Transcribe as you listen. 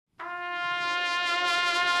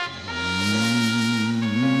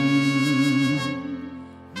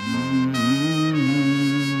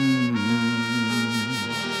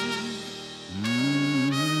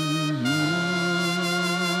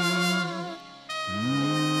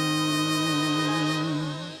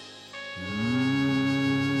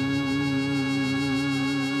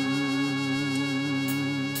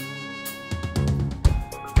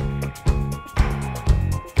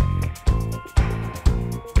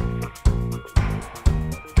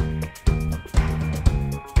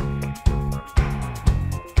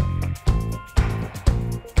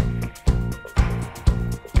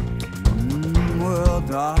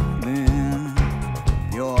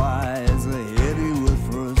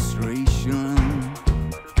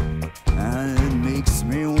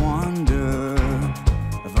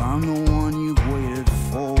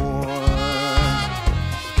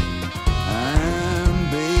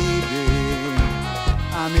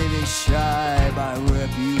be shy by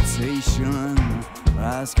reputation, but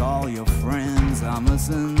ask all your friends, I'm a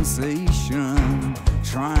sensation.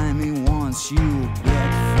 Try me once, you'll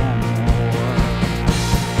beg for more.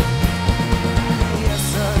 Yes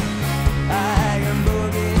sir, I can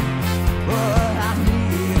boogie, but I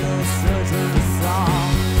need a certain song.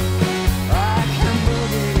 I can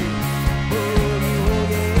boogie, boogie,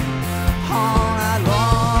 woogie all night long.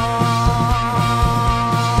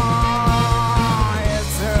 Yes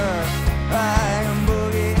sir, I can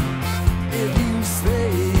boogie. If you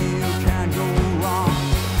say you can't go wrong,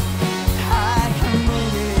 I can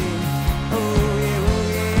boogie, boogie,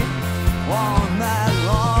 woogie all night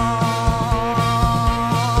long.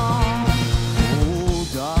 Oh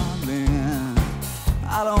darling, I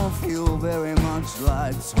don't feel very much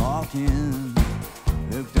like talking.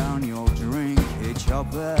 Look down your drink, hitch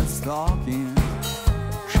up that stocking.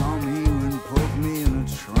 Come here and put me in a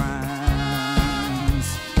trance.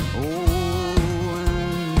 Oh,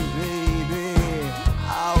 and baby, I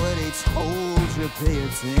already told you, pay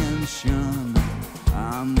attention.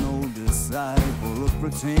 I'm no disciple of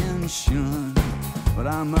pretension, but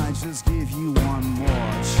I might just give you one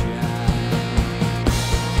more chance.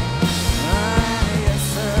 Yes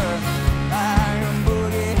sir, I am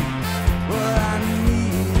boogie, but I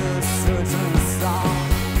need a certain song.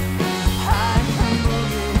 I can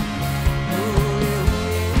boogie, boogie,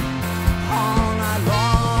 woogie all night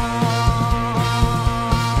long.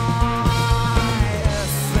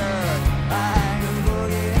 Yes sir, I can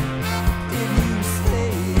boogie. If you say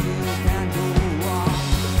you can't go wrong,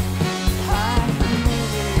 I can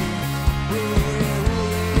boogie, boogie,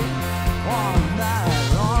 woogie all night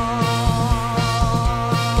long.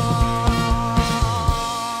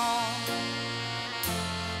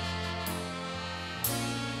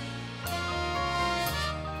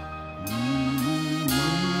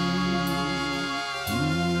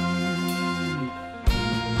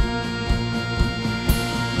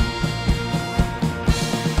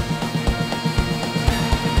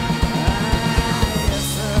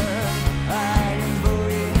 Yes sir, I can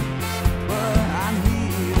boogie, but I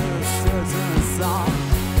need a certain song.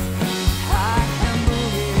 I can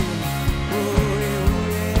boogie, boogie,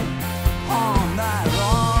 woogie all night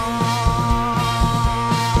long.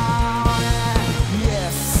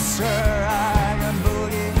 Yes sir, I can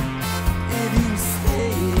boogie. If you say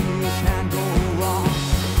you can't go wrong,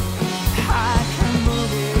 I can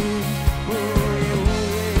boogie, boogie,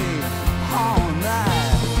 woogie all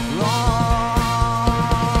night long.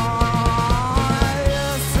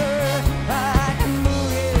 Yes sir, I can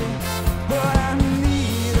boogie, but I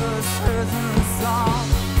need a certain song.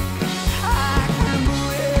 I can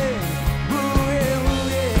boogie, boogie,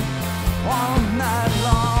 woogie all night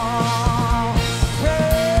long.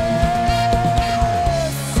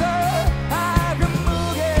 Yes sir, I can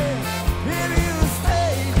boogie. If you say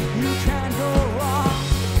you can't go wrong,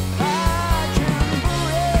 I can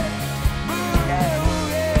boogie, boogie,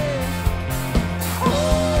 woogie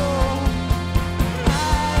all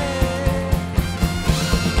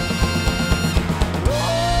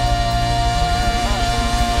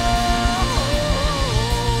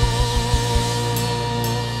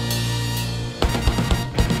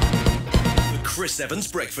The Chris Evans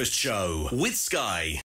Breakfast Show with Sky.